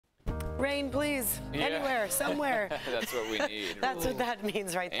Rain, please. Yeah. Anywhere, somewhere. That's what we need. That's what that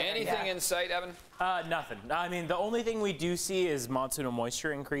means right there. Anything in sight, Evan? Nothing. I mean, the only thing we do see is monsoonal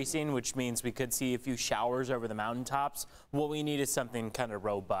moisture increasing, which means we could see a few showers over the mountaintops. What we need is something kind of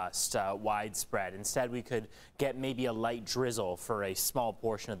robust, widespread. Instead, we could get maybe a light drizzle for a small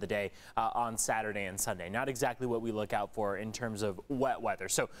portion of the day on Saturday and Sunday. Not exactly what we look out for in terms of wet weather.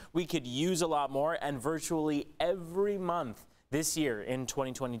 So we could use a lot more, and virtually every month this year in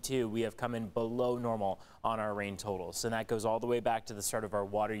 2022, we have come in below normal on our rain totals, and that goes all the way back to the start of our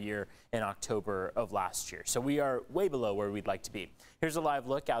water year in October of last year. So we are way below where we'd like to be. Here's a live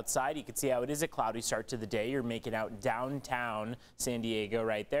look outside. You can see how it is a cloudy start to the day. You're making out downtown San Diego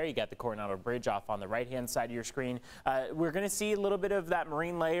right there. You got the Coronado Bridge off on the right-hand side of your screen. We're going to see a little bit of that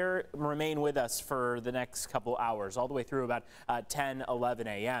marine layer remain with us for the next couple hours, all the way through about 10, 11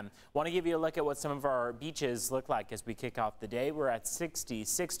 a.m. Want to give you a look at what some of our beaches look like as we kick off the day. We're at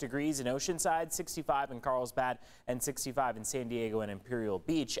 66 degrees in Oceanside, 65 in Carlsbad, and 65 in San Diego and Imperial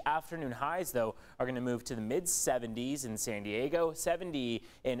Beach. Afternoon highs, though, are going to move to the mid-70s in San Diego, 70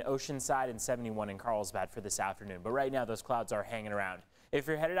 in Oceanside, and 71 in Carlsbad for this afternoon. But right now, those clouds are hanging around. If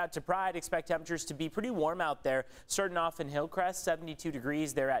you're headed out to Pride, expect temperatures to be pretty warm out there. Starting off in Hillcrest, 72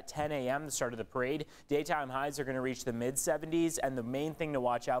 degrees there at 10 a.m., the start of the parade. Daytime highs are going to reach the mid-70s, and the main thing to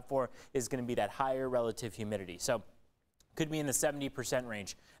watch out for is going to be that higher relative humidity. So could be in the 70%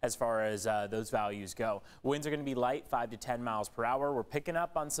 range as far as those values go. Winds are going to be light, 5 to 10 miles per hour. We're picking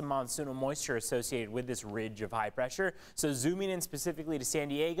up on some monsoonal moisture associated with this ridge of high pressure. So zooming in specifically to San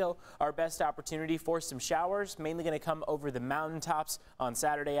Diego, our best opportunity for some showers, mainly going to come over the mountaintops on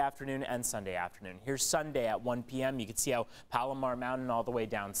Saturday afternoon and Sunday afternoon. Here's Sunday at 1 p.m. You can see how Palomar Mountain all the way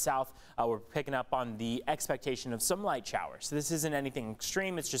down south, we're picking up on the expectation of some light showers. So this isn't anything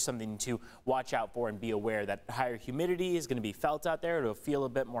extreme. It's just something to watch out for and be aware that higher humidity is going to be felt out there. It'll feel a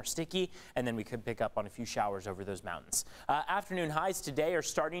bit more sticky, and then we could pick up on a few showers over those mountains. Afternoon highs today are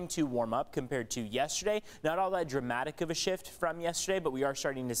starting to warm up compared to yesterday. Not all that dramatic of a shift from yesterday, but we are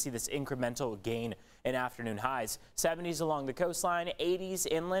starting to see this incremental gain in afternoon highs. 70s along the coastline, 80s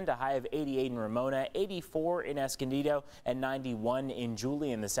inland, a high of 88 in Ramona, 84 in Escondido, and 91 in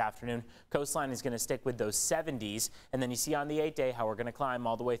Julian this afternoon. Coastline is going to stick with those 70s, and then you see on the 8-day how we're going to climb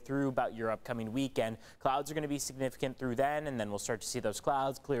all the way through about your upcoming weekend. Clouds are going to be significant through then, and then we'll start to see those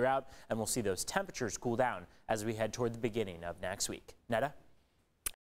clouds clear out, and we'll see those temperatures cool down as we head toward the beginning of next week. Netta?